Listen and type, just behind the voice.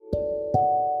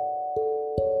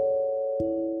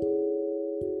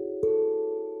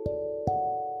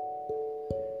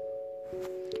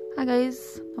Hi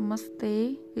guys,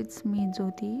 namaste. It's me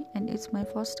Jyoti and it's my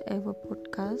first ever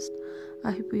podcast.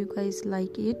 I hope you guys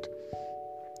like it.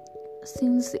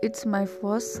 Since it's my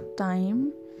first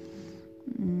time,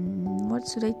 what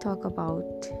should I talk about?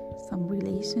 Some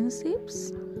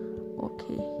relationships?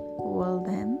 Okay, well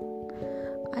then,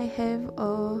 I have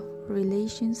a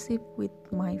relationship with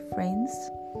my friends.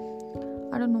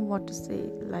 I don't know what to say.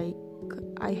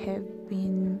 I have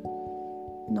been,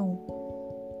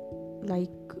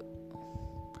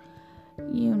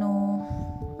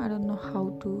 I don't know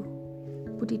how to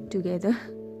put it together.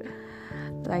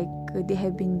 They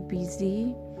have been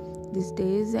busy these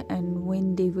days, and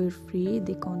when they were free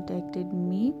they contacted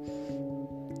me,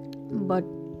 but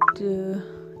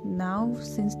now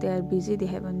since they are busy they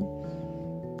haven't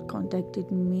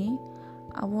contacted me.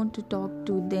 I want to talk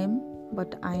to them,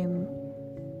 but I'm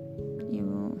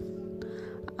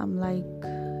like,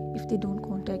 if they don't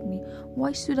contact me,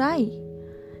 why should I?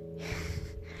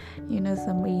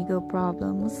 Some ego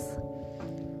problems.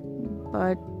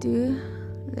 But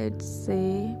let's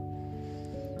say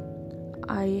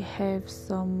I have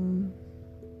some,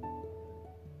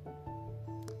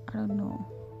 I don't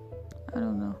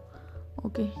know,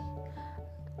 okay,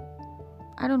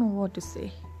 I don't know what to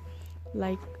say.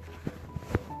 I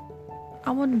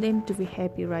want them to be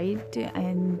happy, right?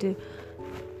 And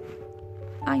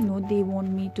I know they want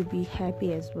me to be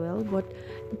happy as well, but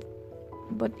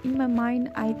in my mind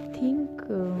I think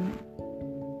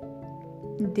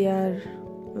they are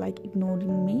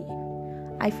ignoring me.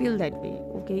 I feel that way,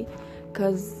 okay,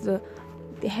 because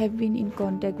they have been in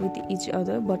contact with each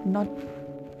other but not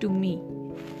to me.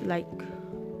 Like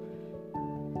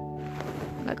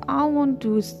I want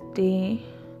to stay.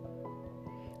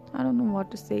 I don't know what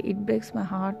to say. It breaks my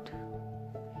heart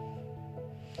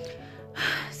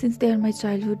since they are my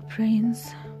childhood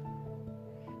friends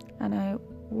and I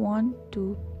want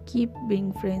to keep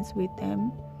being friends with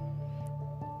them.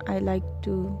 I like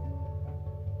to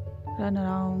run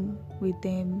around with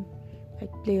them,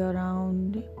 play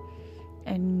around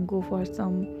and go for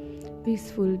some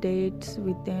peaceful dates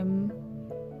with them.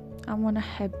 I want to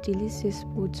have delicious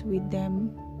foods with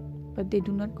them, but they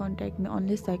do not contact me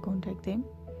unless I contact them.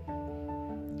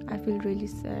 I feel really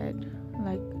sad.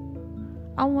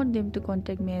 I want them to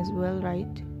contact me as well,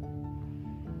 right?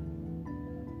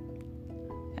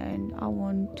 And I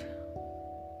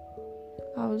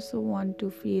also want to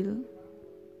feel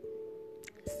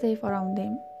safe around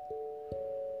them.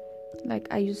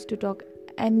 I used to talk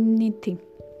anything,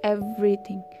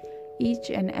 everything,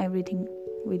 each and everything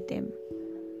with them,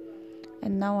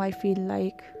 and now I feel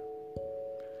like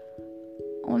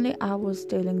only I was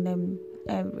telling them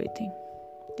everything.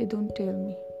 They don't tell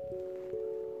me.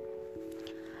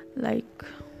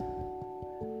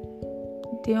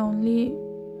 They only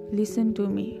listen to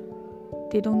me.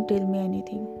 They don't tell me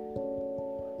anything.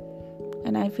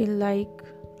 And I feel like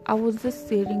I was just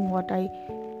sharing what I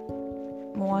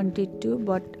wanted to,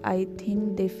 but I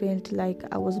think they felt like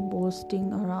I was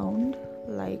boasting around.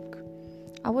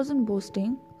 I wasn't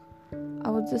boasting. I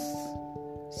was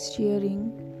just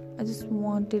sharing. I just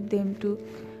wanted them to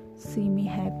see me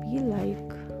happy,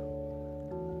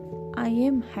 I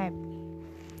am happy.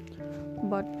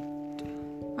 But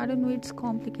I don't know, it's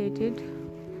complicated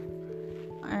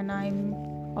and I'm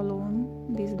alone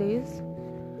these days.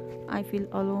 I feel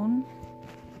alone,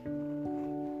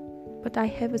 but I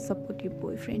have a supportive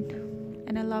boyfriend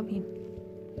and I love him.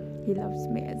 He loves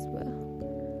me as well.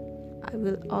 I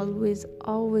will always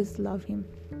love him.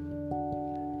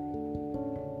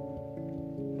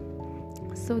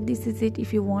 So this is it.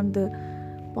 If you want the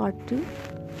part 2,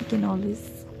 you can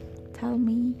always tell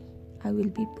me. I will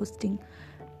be posting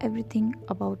everything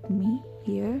about me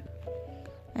here,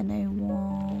 and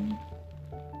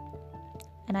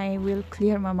I will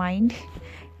clear my mind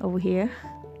over here.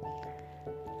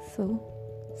 So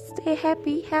stay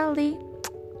happy, healthy.